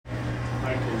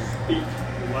speak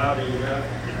loud enough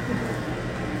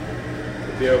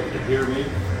to be able to hear me.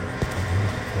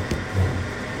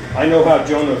 I know how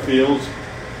Jonah feels.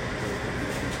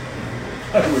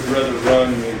 I would rather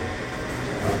run than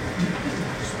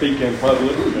speak in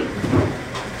public.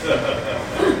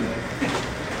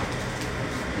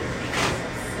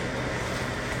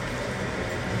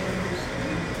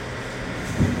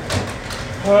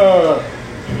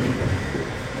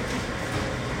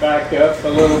 Back up a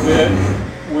little bit.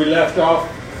 We left off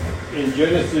in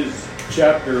Genesis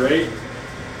chapter 8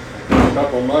 a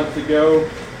couple months ago.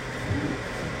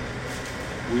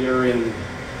 We are going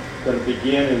to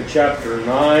begin in chapter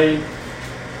 9,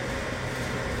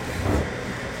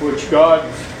 which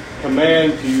God's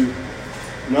command to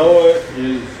Noah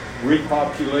is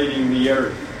repopulating the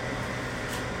earth.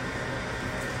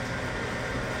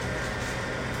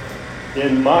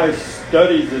 In my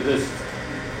studies of this,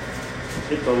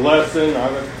 it's a lesson.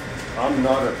 I'm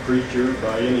not a preacher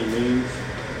by any means.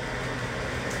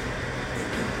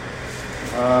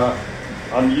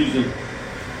 I'm using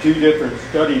two different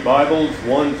study Bibles.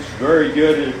 One's very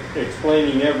good at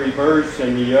explaining every verse,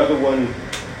 and the other one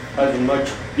has a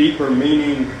much deeper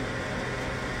meaning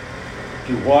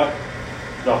to what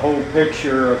the whole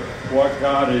picture of what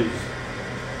God is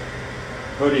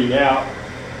putting out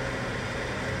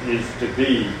is to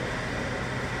be.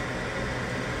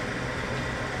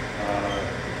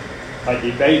 I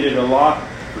debated a lot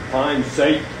for time's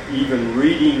sake, even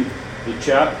reading the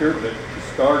chapter, but to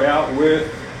start out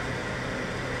with,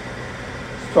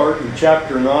 start in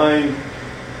chapter 9,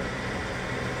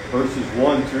 verses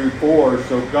 1 through 4.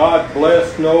 So God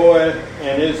blessed Noah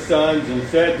and his sons and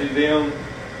said to them,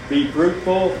 "Be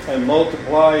fruitful and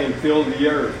multiply and fill the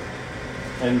earth.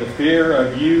 And the fear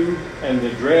of you and the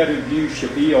dread of you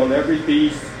shall be on every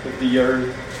beast of the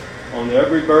earth, on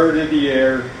every bird of the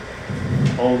air,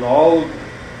 on all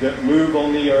that move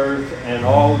on the earth, and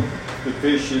all the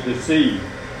fish of the sea.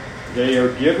 They are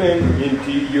given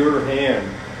into your hand.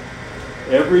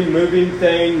 Every moving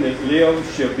thing that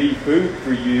lives shall be food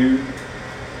for you.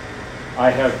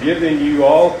 I have given you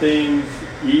all things,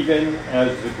 even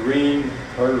as the green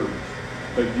herbs.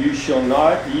 But you shall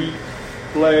not eat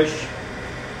flesh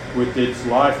with its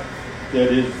life,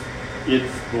 that is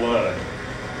its blood."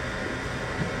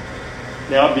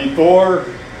 Now before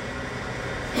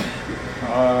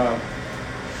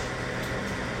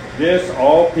this,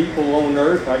 all people on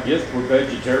earth, I guess, were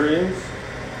vegetarians.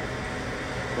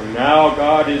 For now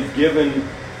God has given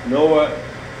Noah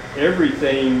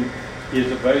everything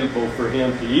is available for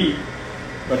him to eat,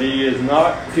 but he is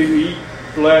not to eat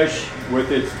flesh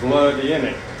with its blood in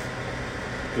it.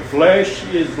 The flesh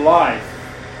is life.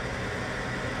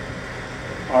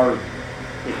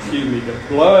 The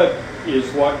blood is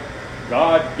what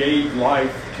God gave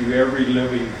life to every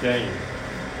living thing.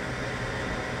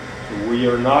 So we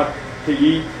are not to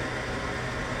eat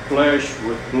flesh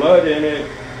with blood in it,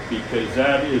 because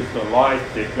that is the life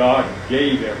that God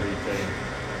gave everything.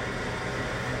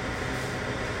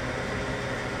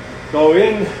 So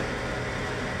in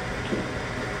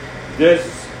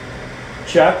this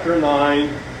chapter 9,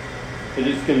 it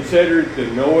is considered the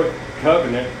Noah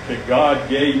covenant that God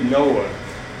gave Noah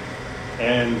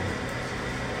and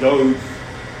those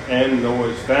and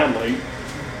Noah's family.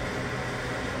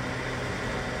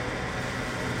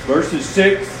 Verses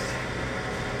 6,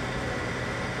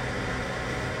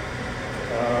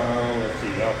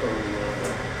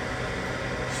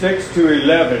 6 to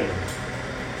 11,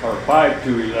 or 5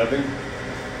 to 11.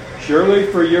 "Surely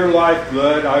for your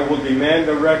lifeblood I will demand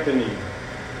a reckoning.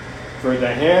 For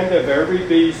the hand of every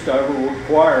beast I will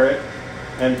require it,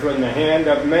 and from the hand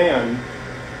of man,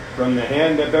 from the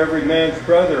hand of every man's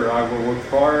brother I will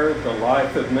require the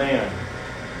life of man.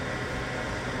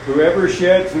 Whoever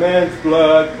sheds man's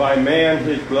blood, by man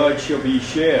his blood shall be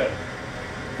shed.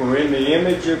 For in the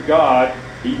image of God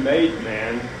he made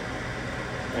man.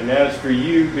 And as for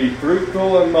you, be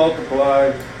fruitful and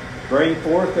multiply, bring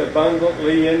forth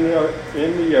abundantly in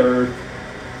the earth,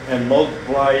 and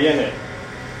multiply in it."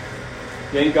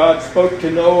 Then God spoke to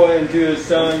Noah and to his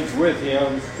sons with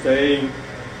him, saying,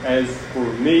 "As for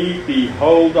me,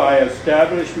 behold, I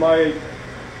establish my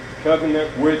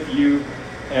covenant with you,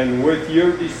 and with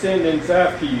your descendants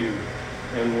after you,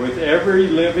 and with every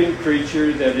living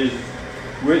creature that is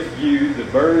with you, the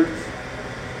birds,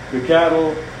 the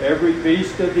cattle, every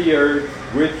beast of the earth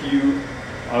with you,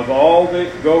 of all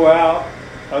that go out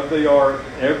of the ark,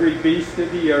 every beast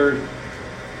of the earth.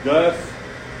 Thus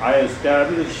I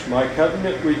establish my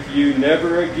covenant with you.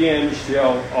 Never again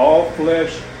shall all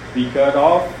flesh be cut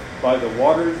off by the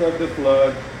waters of the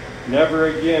flood. Never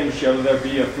again shall there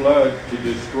be a flood to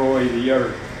destroy the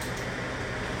earth."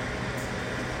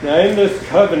 Now in this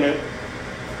covenant,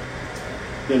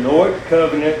 the Noahic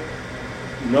covenant,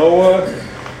 Noah,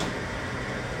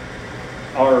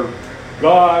 our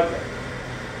God,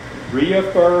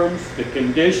 reaffirms the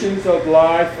conditions of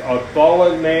life of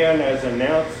fallen man as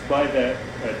announced by the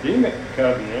Adamic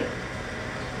covenant,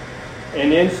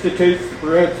 and institutes the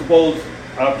principles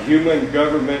of human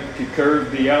government to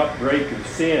curb the outbreak of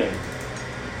sin,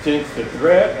 since the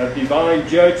threat of divine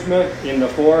judgment in the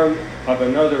form of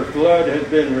another flood has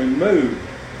been removed.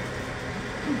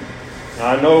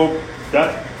 I know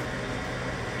that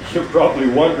you're probably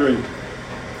wondering,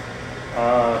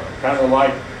 kind of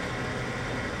like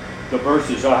the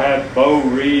verses I had Bo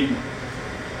read,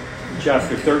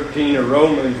 chapter 13 of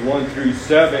Romans 1 through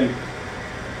 7,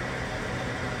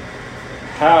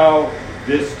 how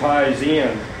this ties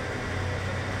in.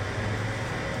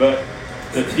 But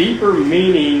the deeper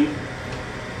meaning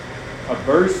of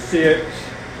verse 6,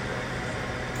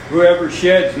 whoever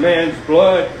sheds man's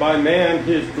blood, by man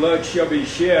his blood shall be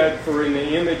shed, for in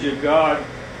the image of God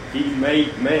he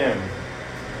made man.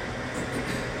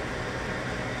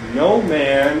 No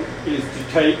man is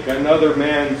to take another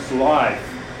man's life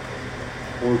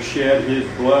or shed his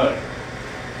blood.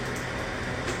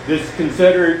 This is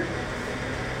considered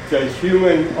the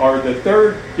human, or the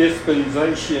third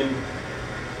dispensation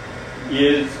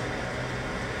is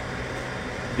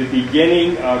the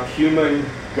beginning of human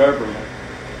government.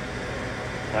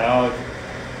 Now,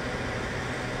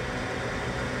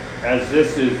 as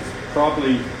this is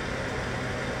probably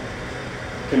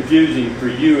confusing for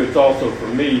you, it's also for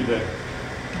me, that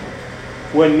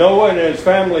when Noah and his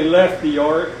family left the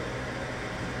ark,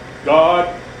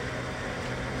 God,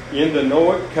 in the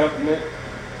Noahic covenant,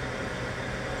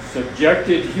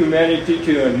 subjected humanity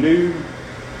to a new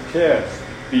test.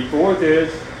 Before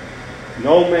this,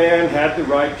 no man had the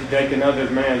right to take another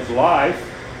man's life.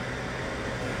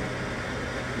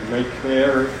 Make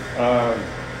clear,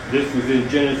 this was in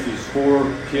Genesis 4,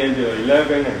 10 to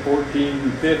 11, and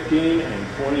 14, 15, and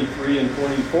 23 and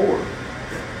 24.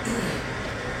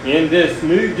 In this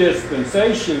new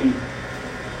dispensation,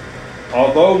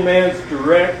 although man's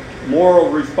direct moral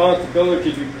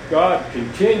responsibility to God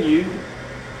continued,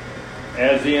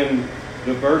 as in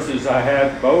the verses I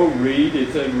had Bo read,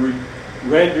 it said,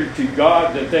 render to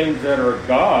God the things that are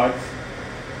God's.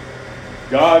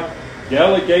 God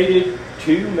delegated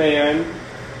to man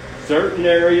certain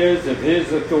areas of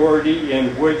his authority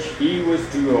in which he was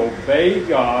to obey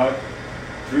God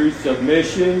through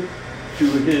submission to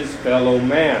his fellow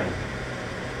man.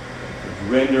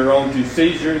 Render unto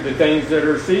Caesar the things that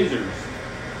are Caesar's.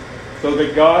 So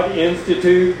that God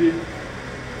instituted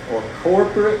a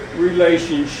corporate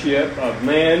relationship of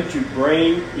man to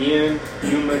bring in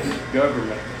human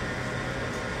government.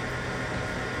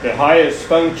 The highest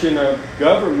function of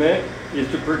government is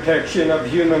the protection of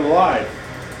human life,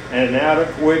 and out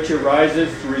of which arises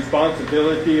the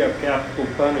responsibility of capital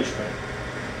punishment.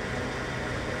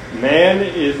 Man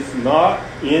is not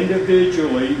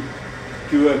individually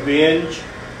to avenge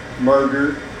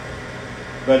murder,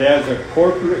 but as a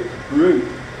corporate group,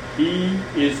 he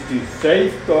is to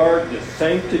safeguard the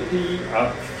sanctity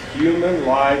of human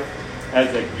life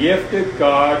as a gift of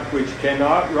God which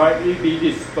cannot rightly be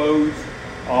disposed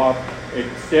of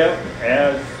except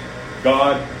as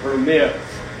God permits.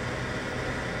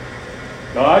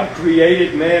 God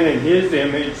created man in his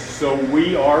image, so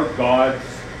we are God's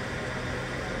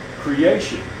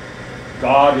creation.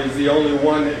 God is the only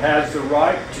one that has the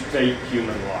right to take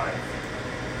human life.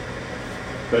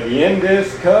 But in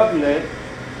this covenant,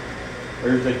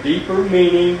 there's a deeper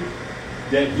meaning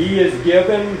that he has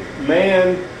given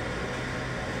man,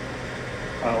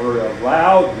 or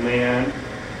allowed man,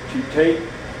 to take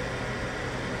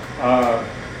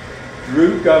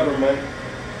through government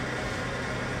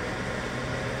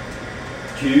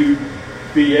to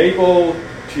be able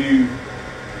to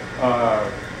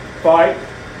fight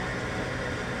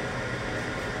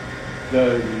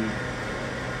the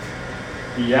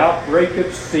outbreak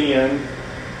of sin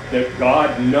that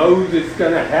God knows is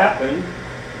going to happen.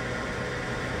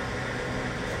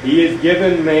 He has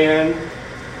given man,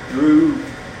 through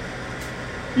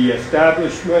the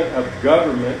establishment of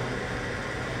government,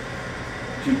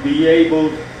 to be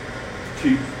able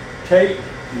to take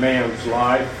man's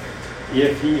life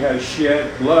if he has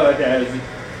shed blood, as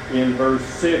in verse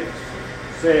 6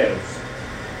 says.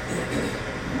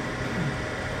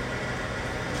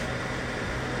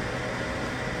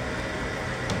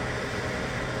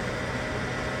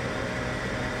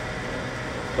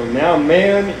 So now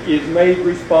man is made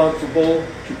responsible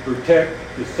to protect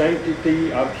the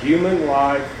sanctity of human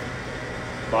life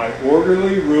by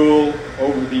orderly rule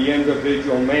over the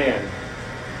individual man.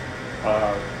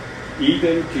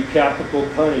 even to capital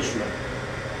punishment.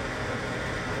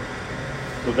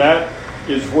 So that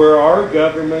is where our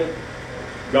government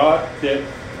got that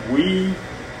we,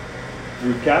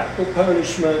 through capital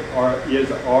punishment,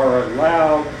 are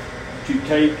allowed to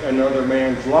take another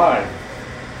man's life.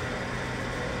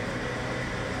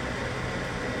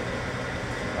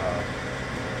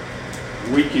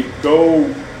 We could go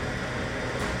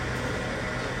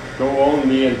on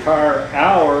the entire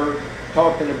hour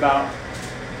talking about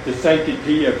the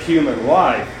sanctity of human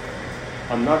life.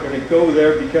 I'm not going to go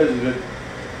there because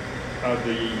of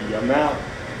the amount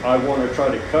I want to try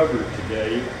to cover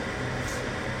today.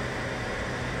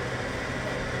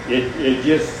 It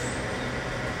just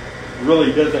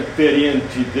really doesn't fit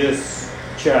into this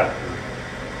chapter.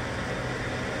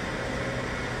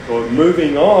 So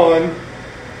moving on,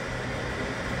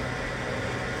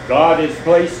 God has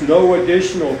placed no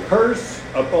additional curse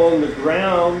upon the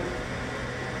ground,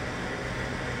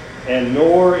 and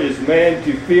nor is man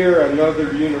to fear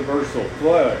another universal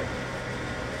flood.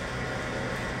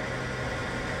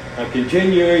 Now,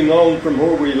 continuing on from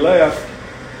where we left,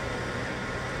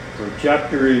 from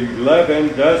chapter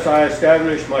 11, thus I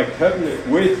establish my covenant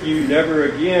with you, never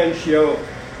again shall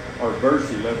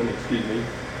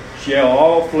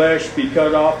all flesh be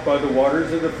cut off by the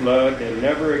waters of the flood, and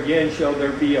never again shall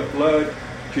there be a flood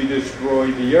to destroy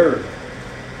the earth.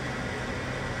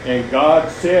 And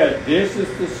God said, this is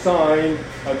the sign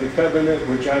of the covenant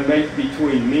which I make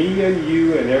between me and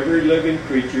you and every living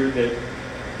creature that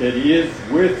is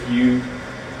with you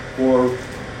for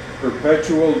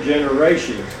perpetual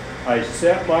generations. I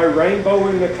set my rainbow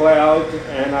in the clouds,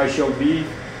 and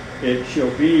it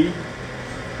shall be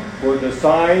for the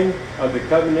sign of the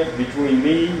covenant between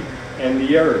me and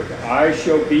the earth.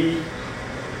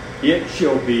 It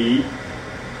shall be,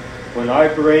 when I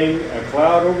bring a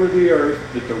cloud over the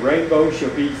earth, that the rainbow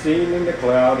shall be seen in the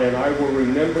cloud, and I will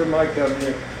remember my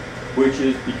covenant, which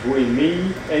is between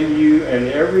me and you and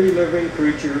every living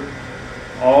creature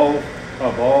of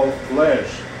all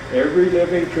flesh. Every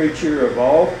living creature of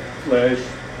all flesh,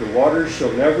 the waters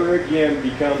shall never again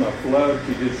become a flood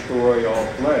to destroy all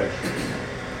flesh.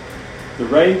 The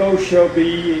rainbow shall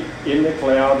be in the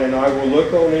cloud, and I will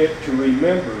look on it to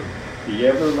remember the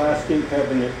everlasting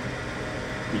covenant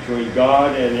between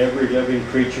God and every living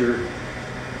creature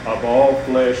of all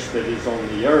flesh that is on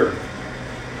the earth.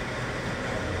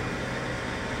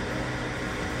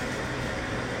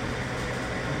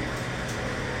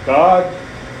 God,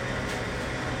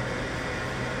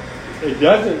 it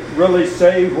doesn't really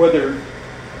say whether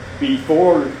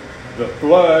before the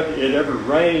flood it ever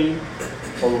rained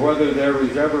or whether there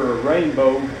was ever a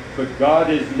rainbow, but God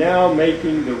is now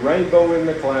making the rainbow in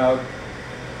the cloud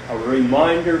a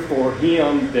reminder for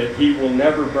him that he will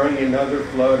never bring another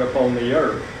flood upon the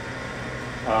earth.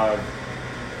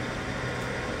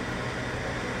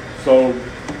 So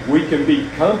we can be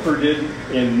comforted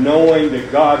in knowing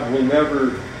that God will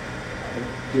never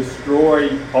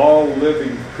destroy all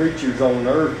living creatures on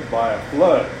earth by a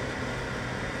flood.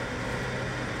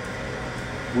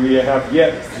 We have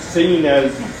yet seen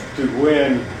as to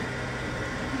when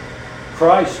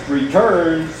Christ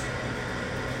returns,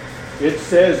 it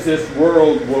says this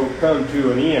world will come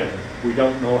to an end. We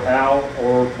don't know how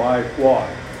or by what.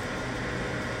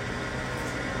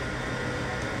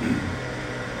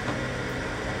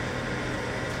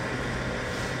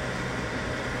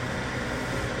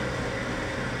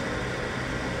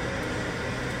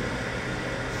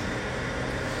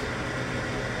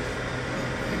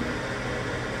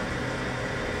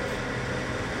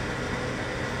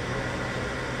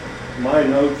 My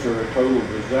notes are a total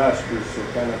disaster, so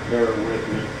kind of bear with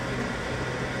me.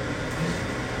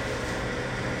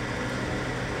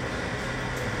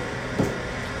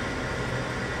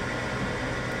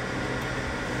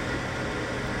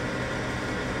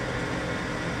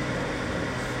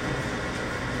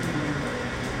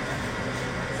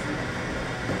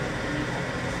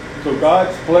 So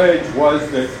God's pledge was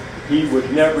that he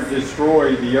would never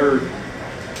destroy the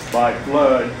earth by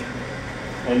flood,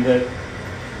 and that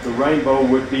the rainbow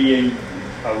would be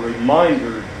a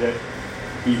reminder that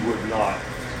he would not.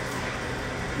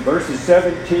 Verses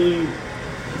 17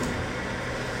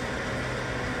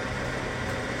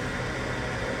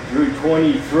 through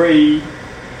 23,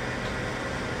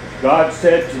 God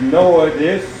said to Noah,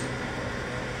 this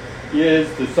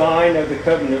is the sign of the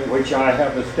covenant which I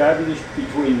have established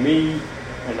between me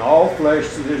and all flesh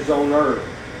that is on earth.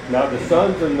 Now the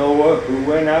sons of Noah who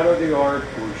went out of the ark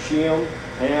were Shem,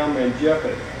 Ham, and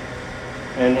Japheth.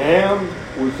 And Ham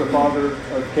was the father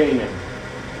of Canaan.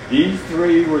 These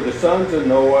three were the sons of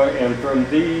Noah, and from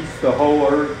these the whole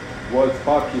earth was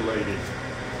populated.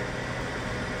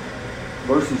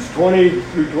 Verses 20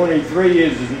 through 23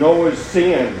 is Noah's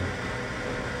sin.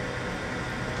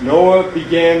 Noah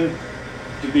began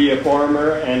to be a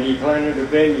farmer, and he planted a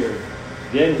vineyard.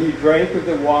 Then he drank of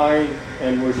the wine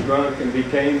and was drunk and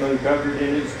became uncovered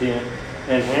in his tent.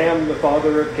 And Ham, the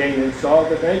father of Canaan, saw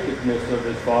the nakedness of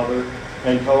his father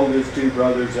and told his two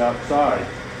brothers outside.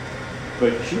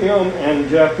 But Shem and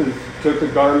Japheth took a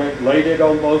garment, laid it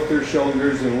on both their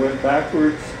shoulders, and went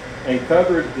backwards and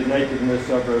covered the nakedness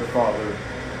of their father.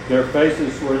 Their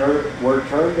faces were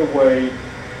turned away,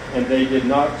 and they did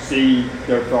not see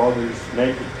their father's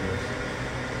nakedness.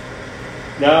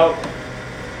 Now,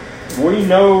 we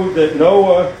know that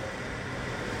Noah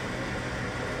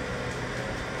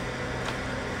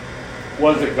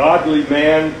was a godly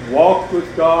man, walked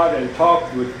with God and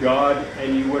talked with God,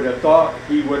 and you would have thought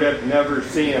he would have never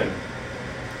sinned.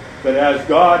 But as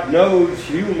God knows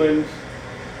humans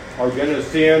are going to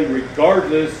sin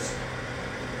regardless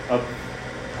of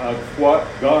what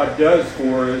God does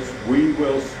for us, we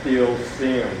will still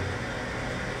sin.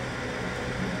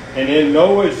 And in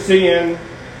Noah's sin,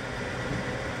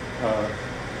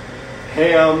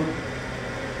 Ham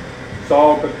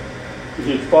saw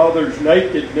his father's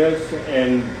nakedness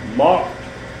and mocked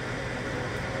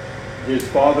his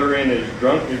father in his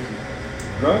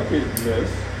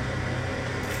drunkenness,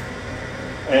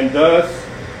 and thus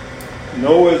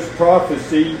Noah's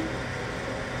prophecy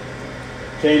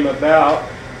came about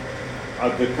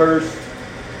of the curse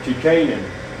to Canaan.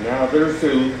 Now there's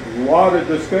a lot of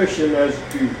discussion as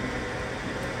to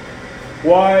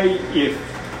why, if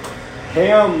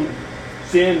Ham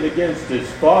sinned against his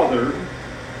father,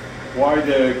 why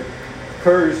the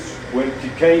curse went to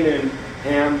Canaan,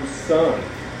 Ham's son.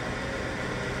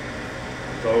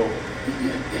 So,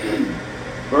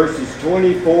 verses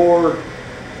 24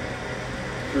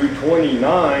 through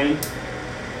 29,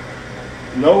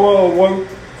 Noah awoke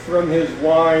from his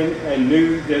wine and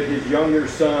knew that his younger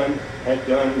son had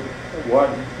done what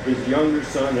his younger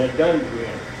son had done to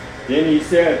him. Then he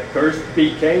said, "Cursed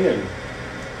be Canaan.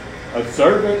 A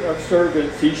servant of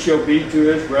servants he shall be to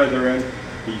his brethren."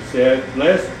 He said,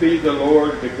 "Blessed be the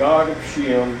Lord, the God of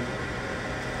Shem,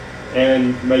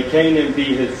 and may Canaan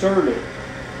be his servant.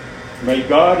 May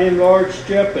God enlarge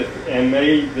Japheth, and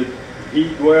may he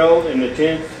dwell in the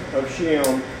tents of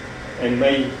Shem, and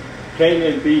may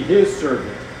Canaan be his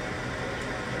servant."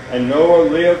 And Noah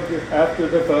lived after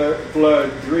the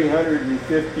flood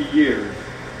 350 years.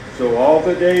 So all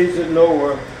the days of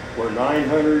Noah were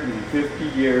 950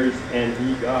 years, and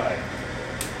he died.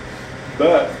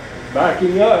 But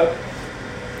backing up,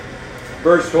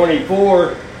 verse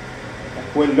 24,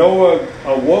 when Noah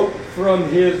awoke from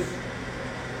his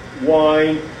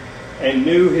wine and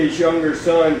knew his younger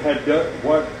son had done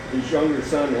what his younger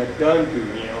son had done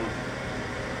to him,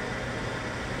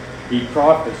 he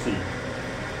prophesied.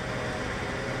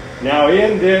 Now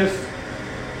in this,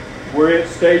 where it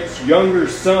states younger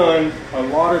son, a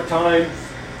lot of times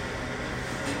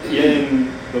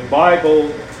in the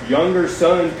Bible, younger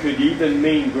son could even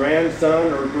mean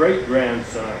grandson or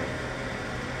great-grandson.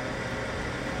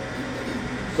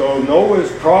 So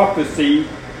Noah's prophecy,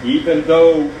 even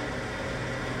though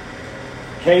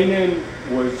Canaan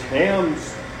was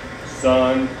Ham's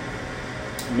son,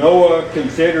 Noah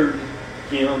considered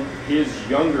him his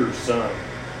younger son.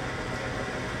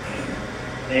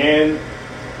 And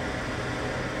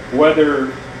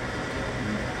whether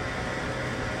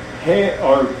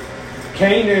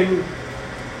Canaan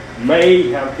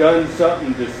may have done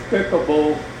something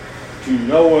despicable to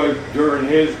Noah during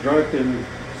his drunken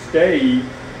state,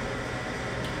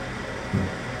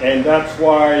 and that's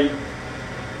why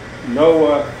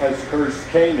Noah has cursed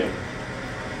Canaan.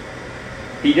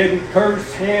 He didn't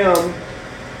curse Ham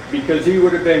because he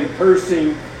would have been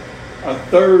cursing a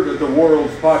third of the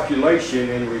world's population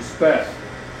in respect.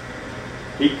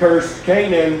 He cursed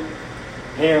Canaan,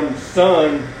 Ham's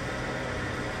son,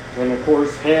 and of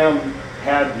course Ham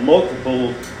had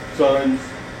multiple sons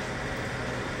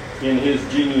in his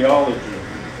genealogy.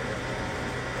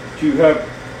 To have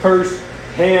cursed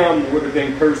Ham would have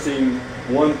been cursing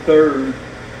 1/3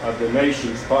 of the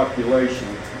nation's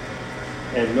population,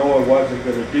 and Noah wasn't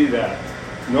going to do that.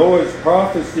 Noah's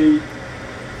prophecy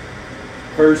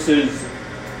curses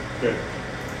the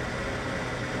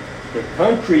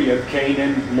country of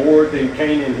Canaan more than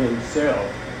Canaan himself.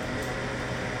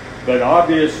 But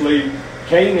obviously,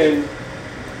 Canaan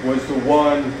was the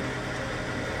one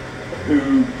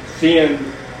who sinned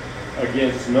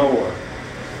against Noah.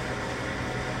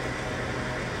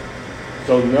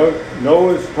 So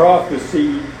Noah's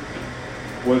prophecy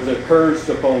was a curse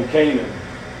upon Canaan,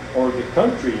 or the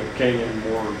country of Canaan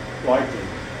more likely.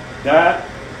 That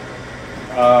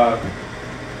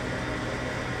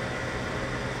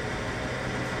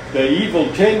the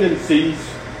evil tendencies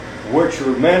which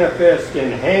were manifest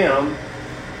in Ham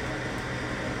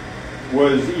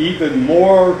was even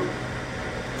more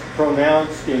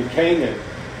pronounced in Canaan,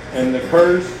 and the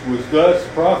curse was thus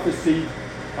prophecy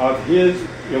of his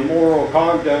immoral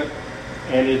conduct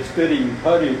and its fitting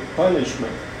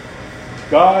punishment.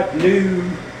 God knew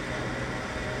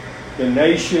the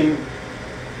nation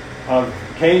of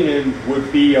Canaan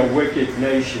would be a wicked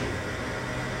nation.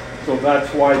 So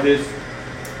that's why this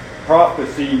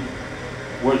prophecy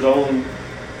was on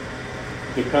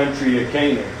the country of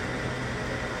Canaan.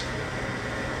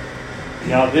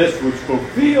 Now this was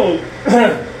fulfilled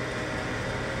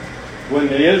when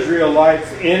the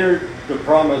Israelites entered the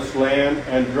promised land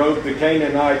and drove the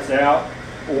Canaanites out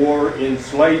or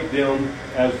enslaved them,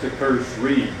 as the curse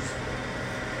reads.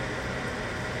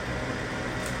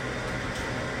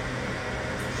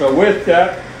 So with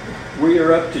that, we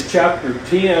are up to chapter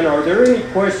 10. Are there any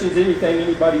questions, anything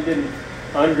anybody didn't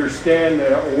understand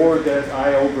or that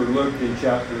I overlooked in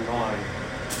chapter 9?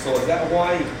 So is that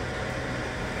why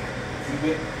he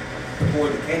went for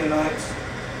the Canaanites?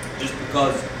 Just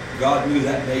because God knew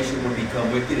that nation would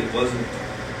become wicked? It wasn't...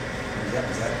 Is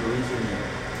that the reason?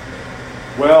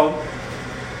 Well,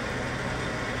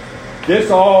 this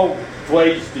all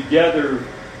plays together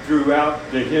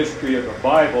throughout the history of the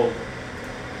Bible,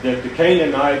 that the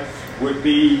Canaanites would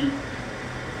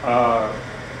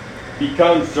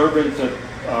become servants of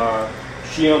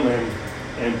Shem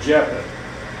and Japheth.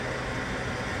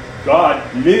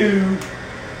 God knew,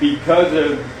 because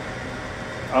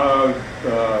of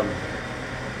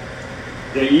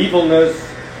the evilness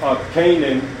of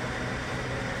Canaan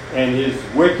and his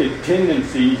wicked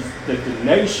tendencies, that the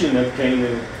nation of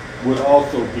Canaan would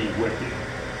also be wicked,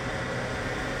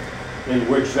 in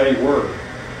which they were.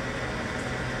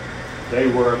 They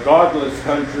were a godless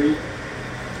country,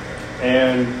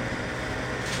 and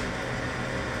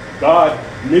God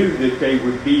knew that they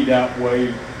would be that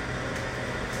way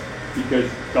because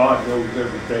God knows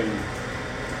everything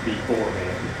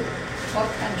beforehand. What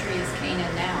country is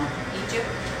Canaan now? Egypt?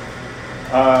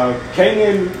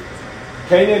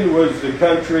 Canaan was the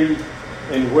country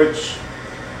in which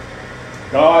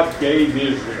God gave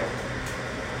Israel.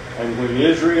 And when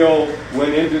Israel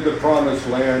went into the promised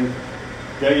land,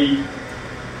 they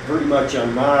pretty much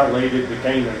annihilated the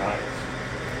Canaanites.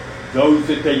 Those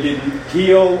that they didn't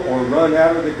kill or run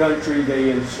out of the country,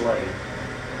 they enslaved.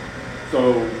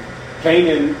 So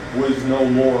Canaan was no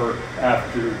more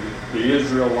after the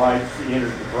Israelites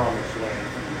entered the promised land.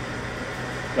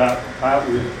 That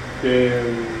was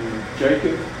in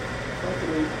Jacob, I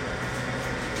believe.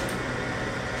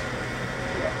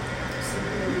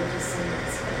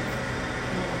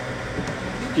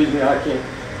 Excuse me, I can't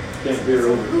hear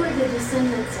over. Who are the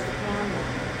descendants of Ham?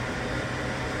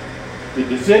 The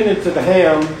descendants of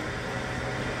Ham,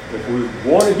 if we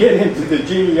want to get into the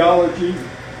genealogy,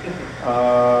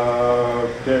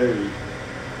 okay.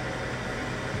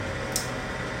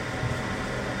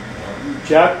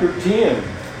 Chapter 10.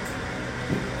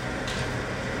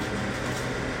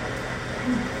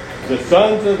 The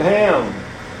sons of Ham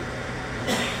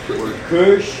were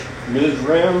Cush,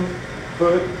 Mizraim,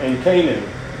 Put, and Canaan.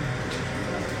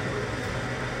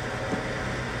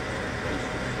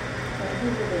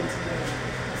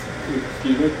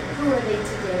 Excuse me? Who are they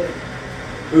today?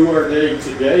 Who are they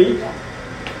today? Yeah.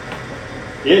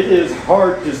 It is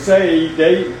hard to say.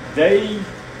 Just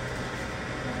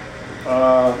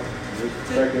a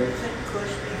second.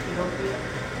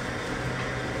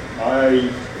 I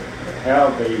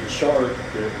have a chart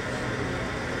that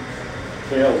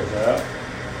tells that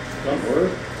somewhere.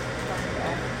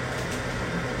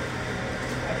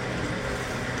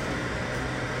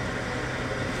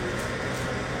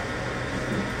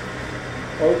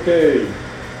 Okay.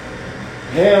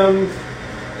 Ham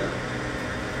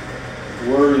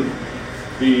were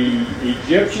the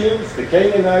Egyptians, the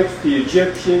Canaanites, the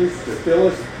Egyptians, the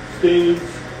Philistines,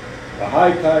 the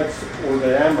Hittites, or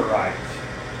the Amorites.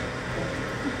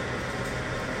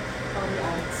 All the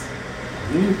ites.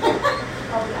 Hmm?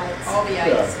 All the ites. All the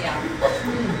ites, yeah.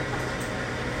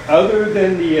 Other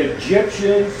than the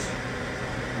Egyptians,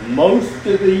 most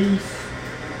of these,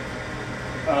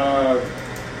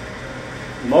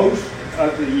 most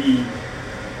of the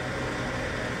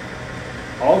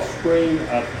offspring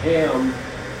of Ham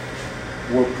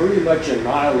were pretty much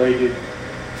annihilated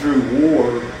through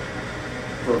war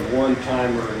from one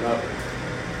time or another.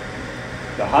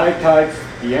 The Hittites,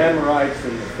 the Amorites,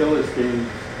 and the Philistines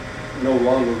no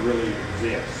longer really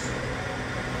exist.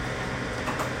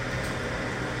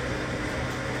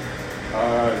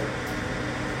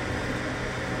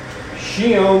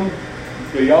 Shem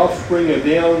the offspring of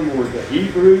them were the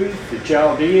Hebrews, the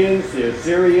Chaldeans, the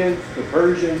Assyrians, the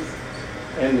Persians,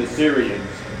 and the Syrians.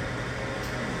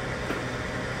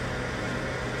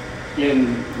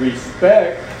 In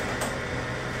respect,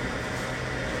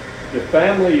 the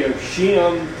family of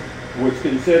Shem was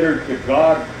considered the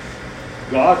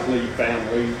godly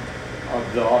family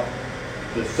of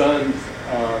the sons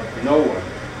of Noah.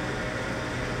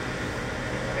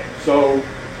 So,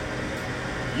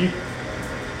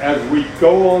 as we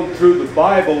go on through the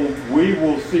Bible, we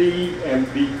will see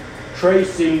and be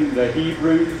tracing the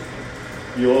Hebrews.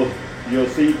 You'll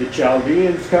see the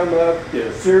Chaldeans come up, the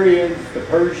Assyrians, the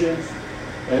Persians,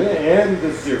 and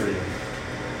the Syrians.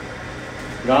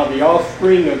 Now the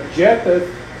offspring of Japheth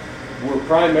were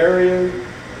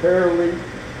primarily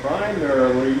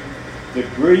the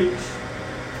Greeks,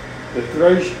 the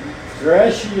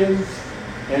Thracians,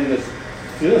 and the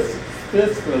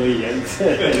Sicilians.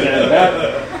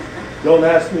 Don't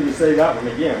ask me to say that one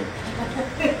again.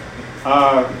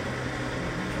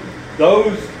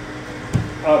 Those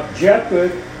of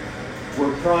Japheth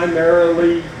were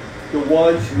primarily the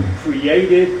ones who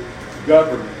created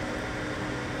government.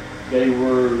 They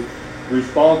were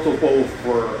responsible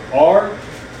for art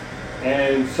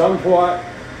and somewhat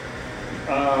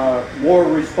more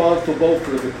responsible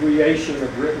for the creation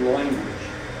of written language.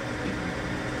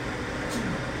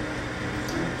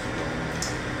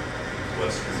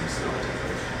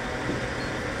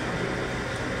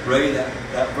 Ray,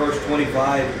 that verse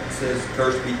 25 says,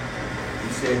 he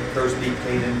said, "Cursed be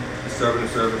Canaan, the servant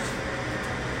of servants.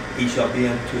 He shall be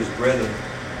unto his brethren."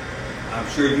 I'm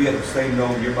sure you have the same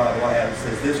note in your Bible I have. It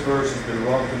says, this verse has been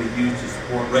wrongfully used to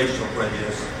support racial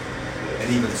prejudice and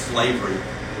even slavery.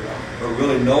 But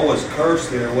really, Noah's curse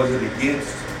there wasn't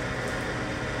against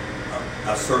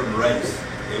a certain race.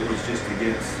 It was just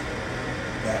against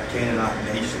that Canaanite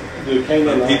nation. The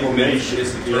Canaanite people nation.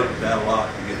 misinterpret that a lot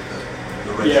to get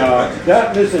the racial prejudice.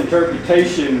 That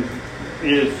misinterpretation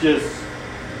is just,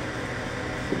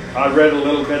 I read a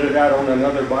little bit of that on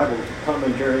another Bible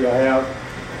commentary I have.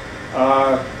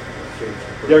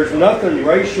 There's nothing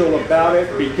racial about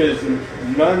it because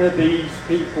none of these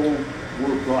people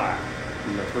were black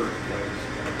in the first place.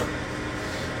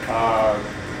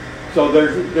 So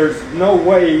there's no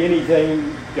way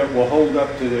anything that will hold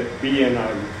up to it being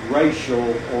a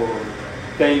racial or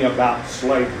thing about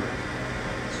slavery.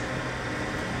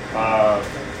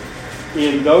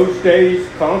 In those days,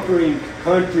 conquering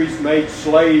countries made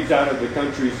slaves out of the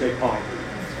countries they conquered.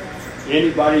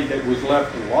 Anybody that was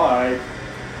left alive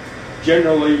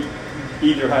generally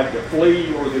either had to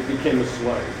flee or they became a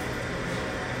slave.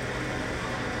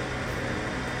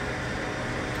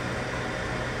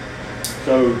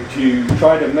 So to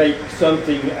try to make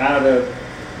something out of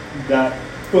that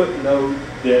footnote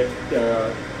that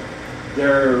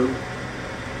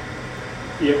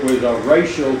it was a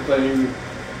racial thing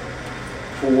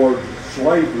toward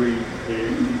slavery,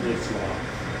 it's not.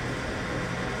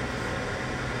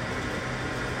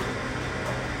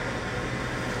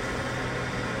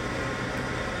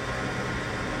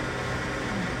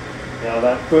 Now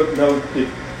that footnote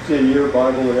that's in your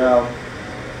Bible now,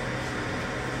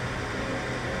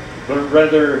 but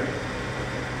rather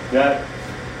that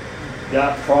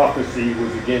prophecy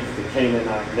was against the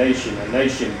Canaanite nation, a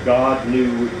nation God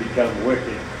knew would become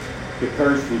wicked. The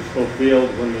curse was fulfilled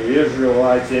when the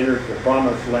Israelites entered the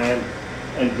promised land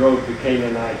and drove the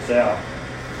Canaanites out.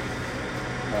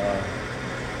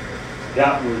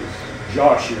 That was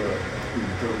Joshua who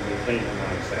drove the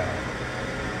Canaanites out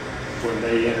when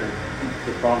they entered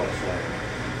the promised land.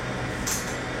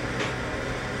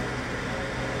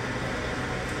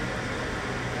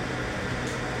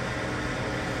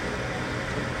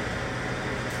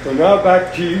 So now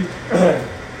back to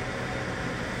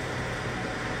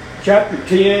chapter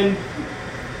 10.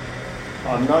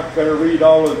 I'm not going to read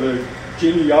all of the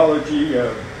genealogy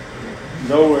of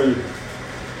Noah's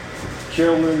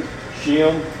children,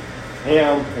 Shem,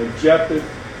 Ham, and Japheth,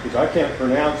 because I can't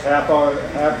pronounce half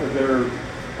of their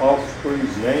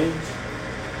offspring's names.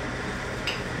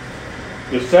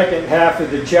 The second half of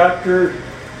the chapter,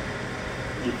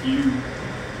 if you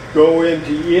go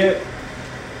into it,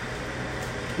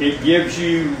 it gives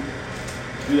you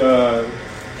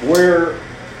where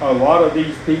a lot of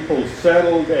these people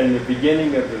settled and the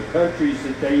beginning of the countries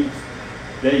that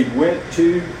they went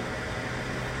to.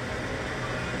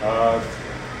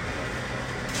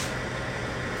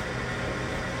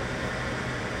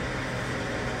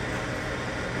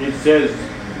 It says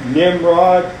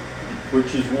Nimrod,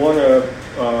 which is one of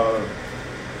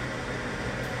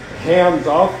Ham's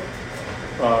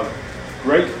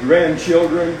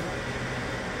great-grandchildren,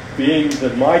 being the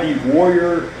mighty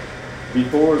warrior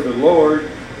before the Lord,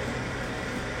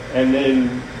 and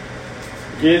then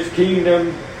his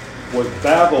kingdom was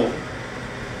Babel,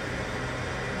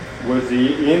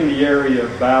 in the area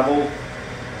of Babel.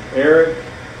 Eric,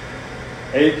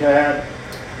 Akkad,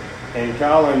 and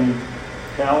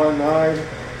Calnai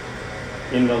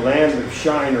in the land of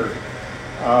Shinar.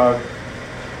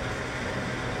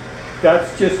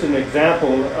 That's just an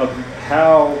example of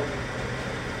how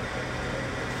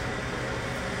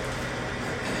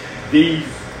these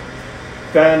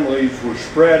families were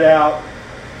spread out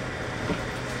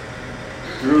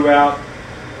throughout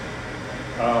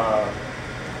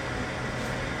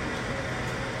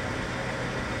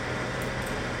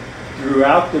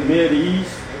the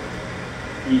Mideast,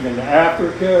 even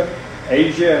Africa,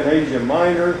 Asia and Asia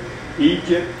Minor,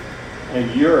 Egypt,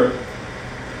 and Europe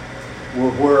were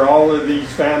where all of these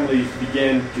families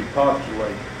began to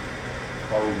populate,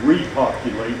 or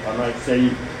repopulate, I might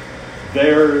say.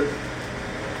 There,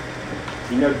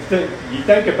 you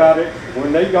think about it,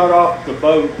 when they got off the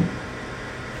boat,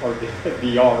 or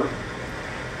the ark,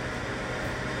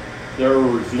 there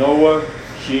was Noah,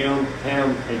 Shem,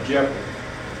 Ham, and Japheth.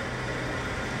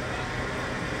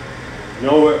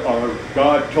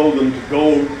 God told them to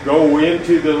go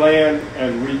into the land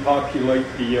and repopulate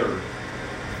the earth.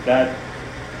 That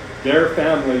their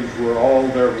families were all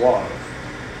there was.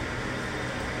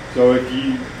 So if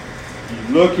you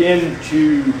look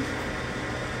into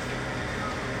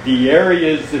the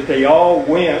areas that they all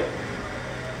went,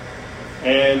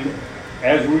 and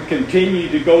as we continue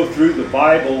to go through the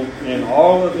Bible and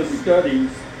all of the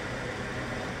studies,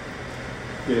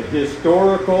 the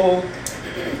historical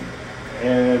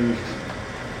and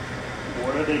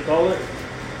what do they call it?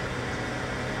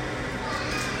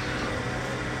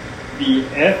 The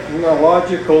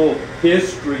ethnological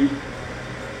history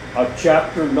of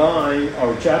chapter 9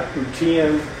 or chapter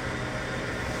 10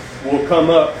 will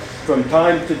come up from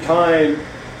time to time.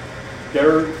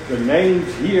 The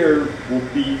names here will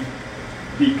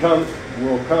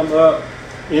come up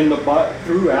in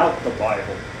throughout the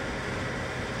Bible.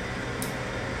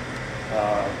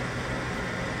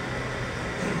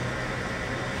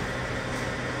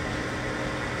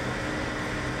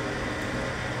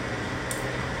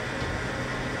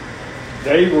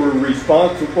 They were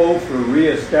responsible for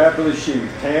reestablishing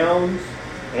towns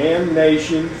and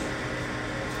nations.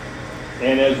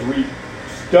 And as we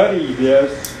study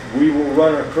this, we will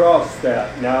run across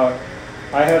that. Now,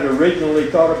 I had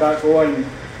originally thought about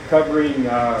covering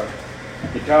the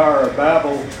Tower of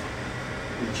Babel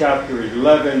in chapter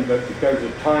 11, but because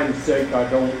of time's sake,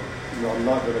 I'm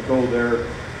not going to go there.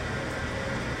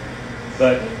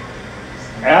 But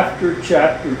after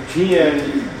chapter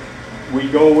 10, we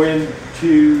go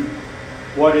into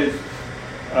what is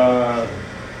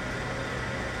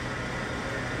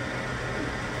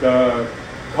the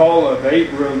call of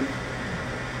Abram,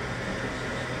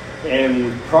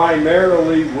 and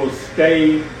primarily will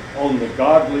stay on the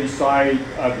godly side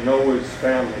of Noah's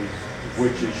families,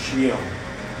 which is Shem.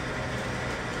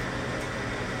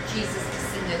 Jesus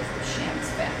descended from Shem's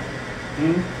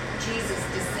family. Jesus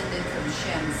descended from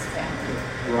Shem's family.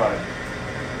 Right.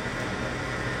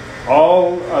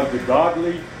 All of the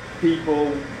godly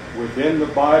people within the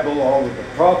Bible, all of the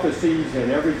prophecies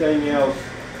and everything else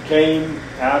came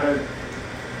out of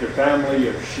the family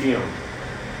of Shem.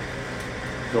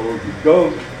 So if we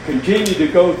continue to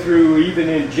go through, even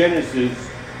in Genesis,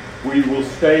 we will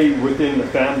stay within the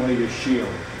family of Shem.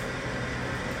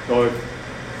 So if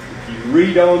you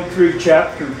read on through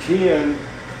chapter 10,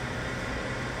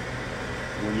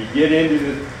 when you get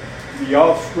into the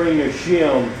offspring of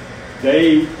Shem,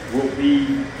 they will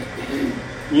be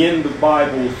in the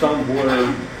Bible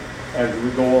somewhere as we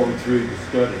go on through the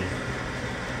study.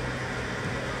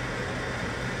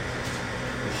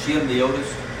 Was Shem the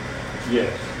oldest?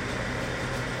 Yes.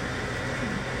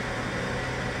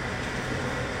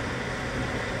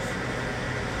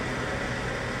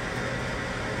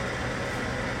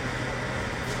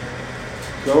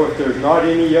 So if there's not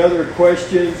any other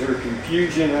questions or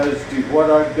confusion as to what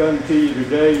I've done to you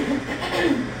today,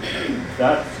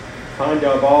 that's kind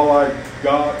of all I've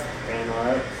got, and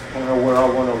that's kind of where I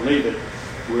want to leave it.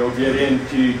 We'll get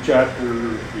into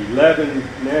chapter 11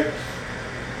 next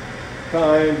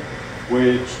time,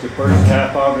 which the first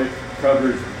half of it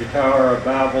covers the Tower of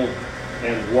Babel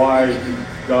and why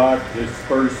God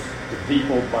dispersed the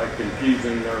people by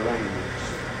confusing their language.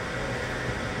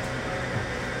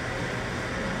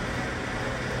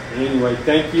 Anyway,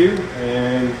 thank you,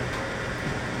 and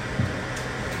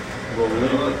we'll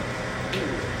leave it.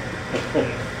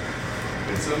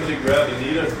 Can somebody grab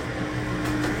Anita?